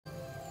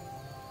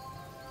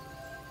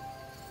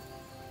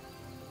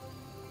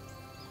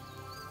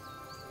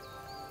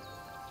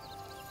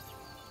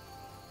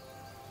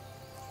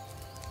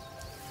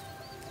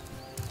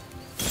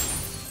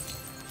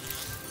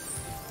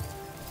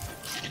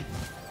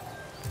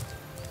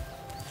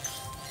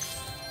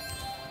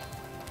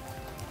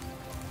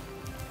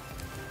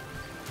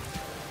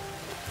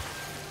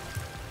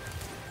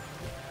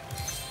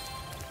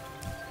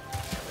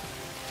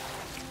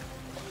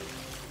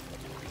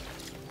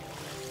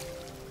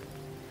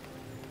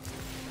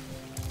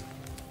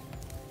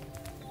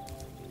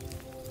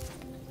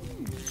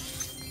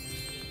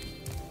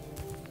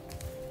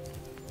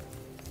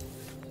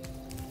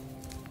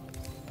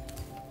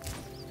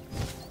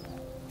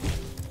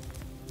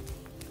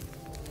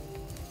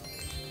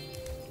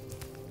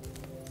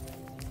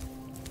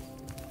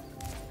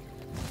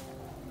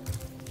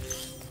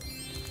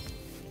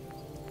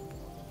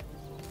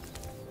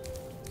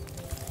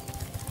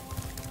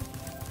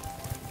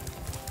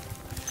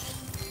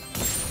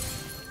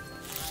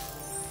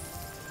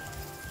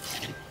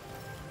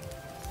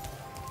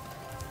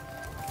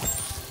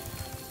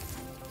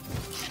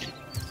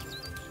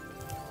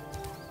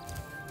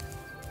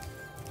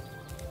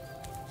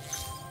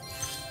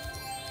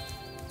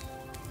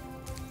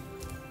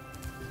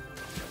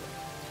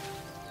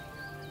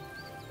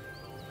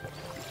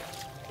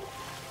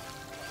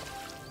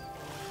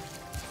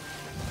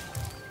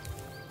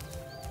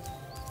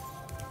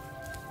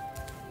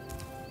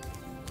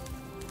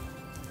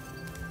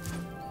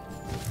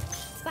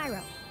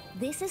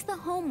This is the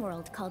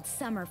homeworld called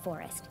Summer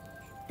Forest.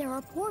 There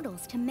are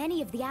portals to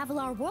many of the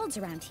Avalar worlds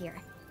around here.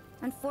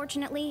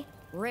 Unfortunately,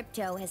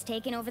 Ripto has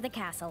taken over the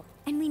castle,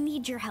 and we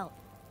need your help.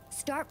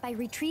 Start by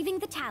retrieving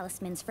the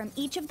talismans from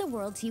each of the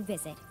worlds you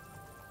visit.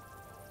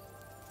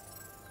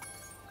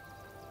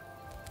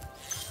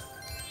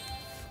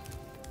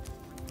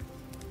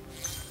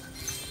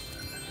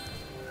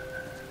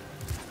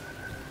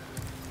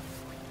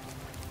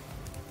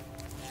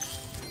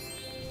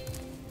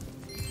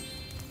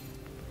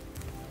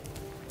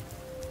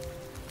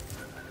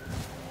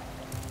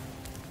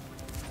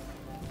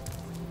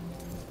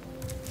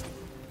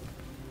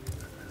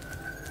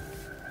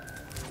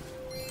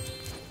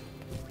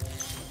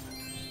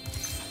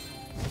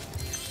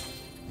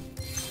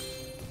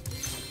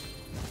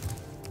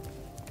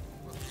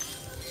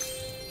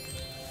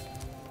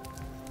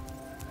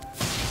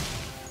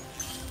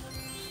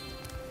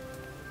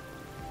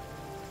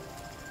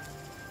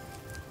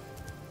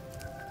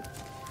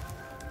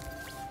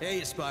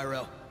 Hey,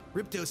 Spyro.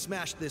 Ripto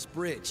smashed this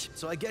bridge,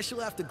 so I guess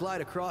you'll have to glide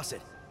across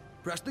it.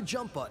 Press the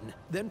jump button,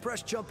 then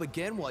press jump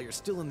again while you're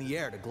still in the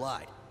air to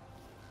glide.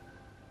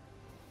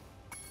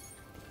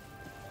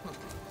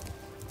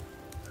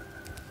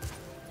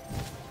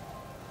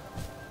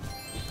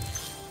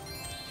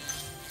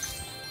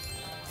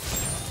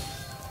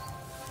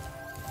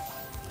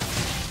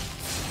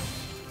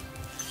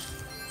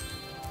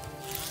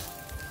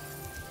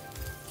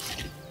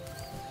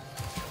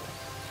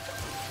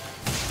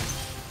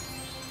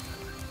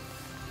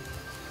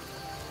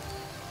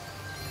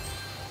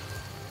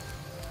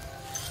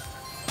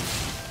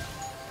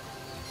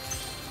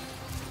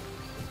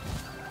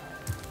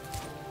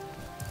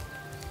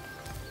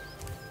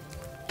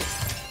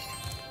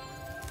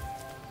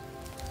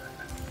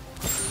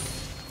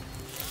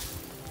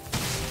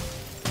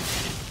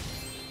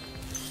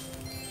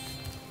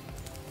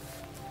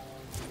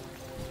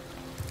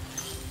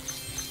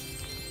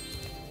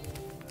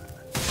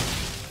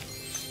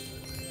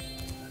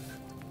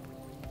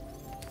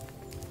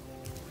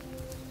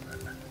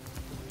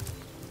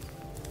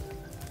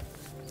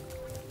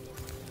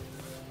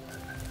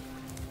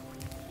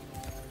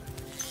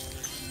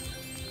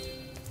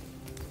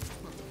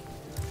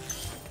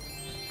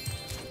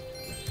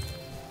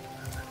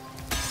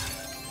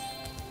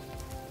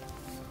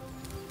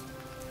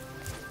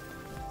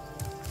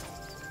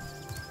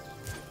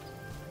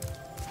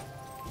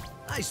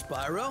 Hi,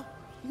 Spyro.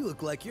 You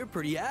look like you're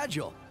pretty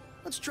agile.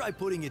 Let's try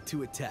putting it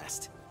to a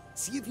test.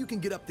 See if you can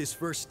get up this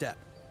first step.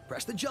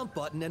 Press the jump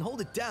button and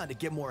hold it down to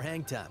get more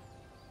hang time.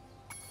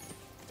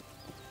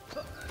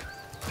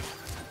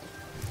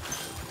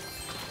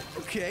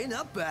 Okay,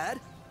 not bad.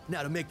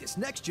 Now to make this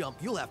next jump,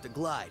 you'll have to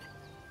glide.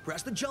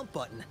 Press the jump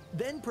button,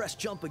 then press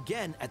jump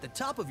again at the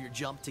top of your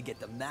jump to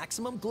get the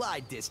maximum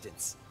glide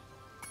distance.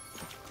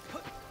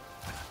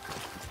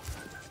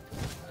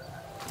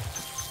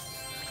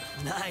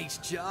 Nice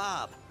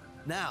job!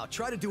 Now,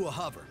 try to do a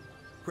hover.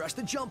 Press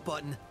the jump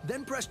button,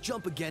 then press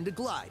jump again to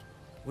glide.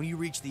 When you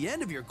reach the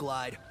end of your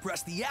glide,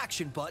 press the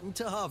action button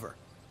to hover.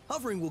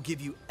 Hovering will give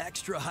you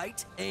extra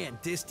height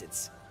and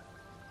distance.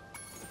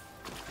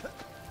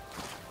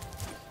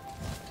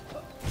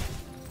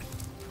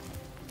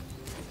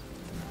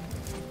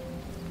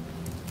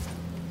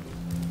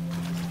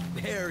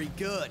 Very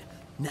good.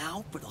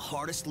 Now for the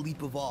hardest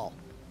leap of all.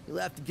 You'll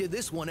have to give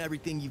this one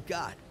everything you've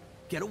got.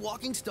 Get a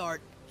walking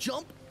start,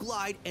 jump,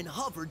 glide, and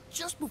hover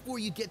just before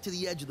you get to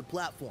the edge of the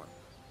platform.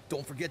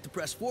 Don't forget to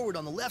press forward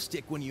on the left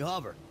stick when you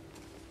hover.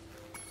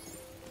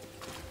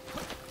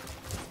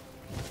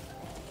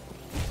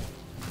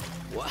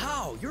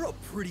 Wow, you're a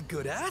pretty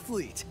good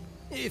athlete.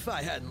 If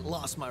I hadn't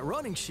lost my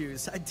running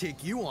shoes, I'd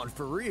take you on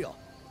for real.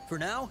 For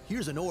now,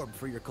 here's an orb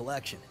for your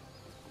collection.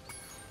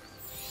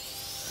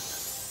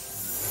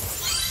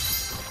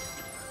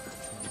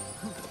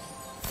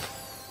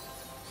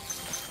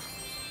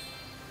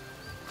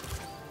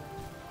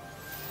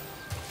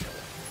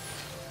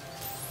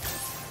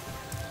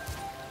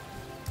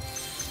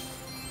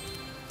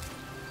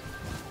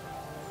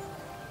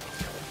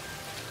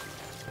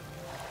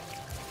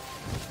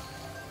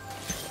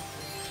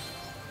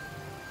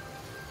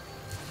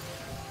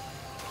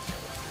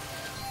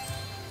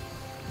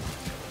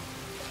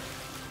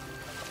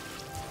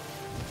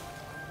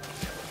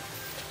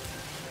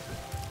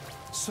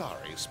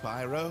 Sorry,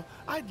 Spyro.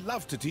 I'd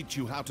love to teach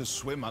you how to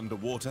swim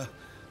underwater,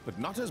 but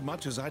not as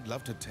much as I'd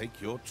love to take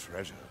your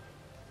treasure.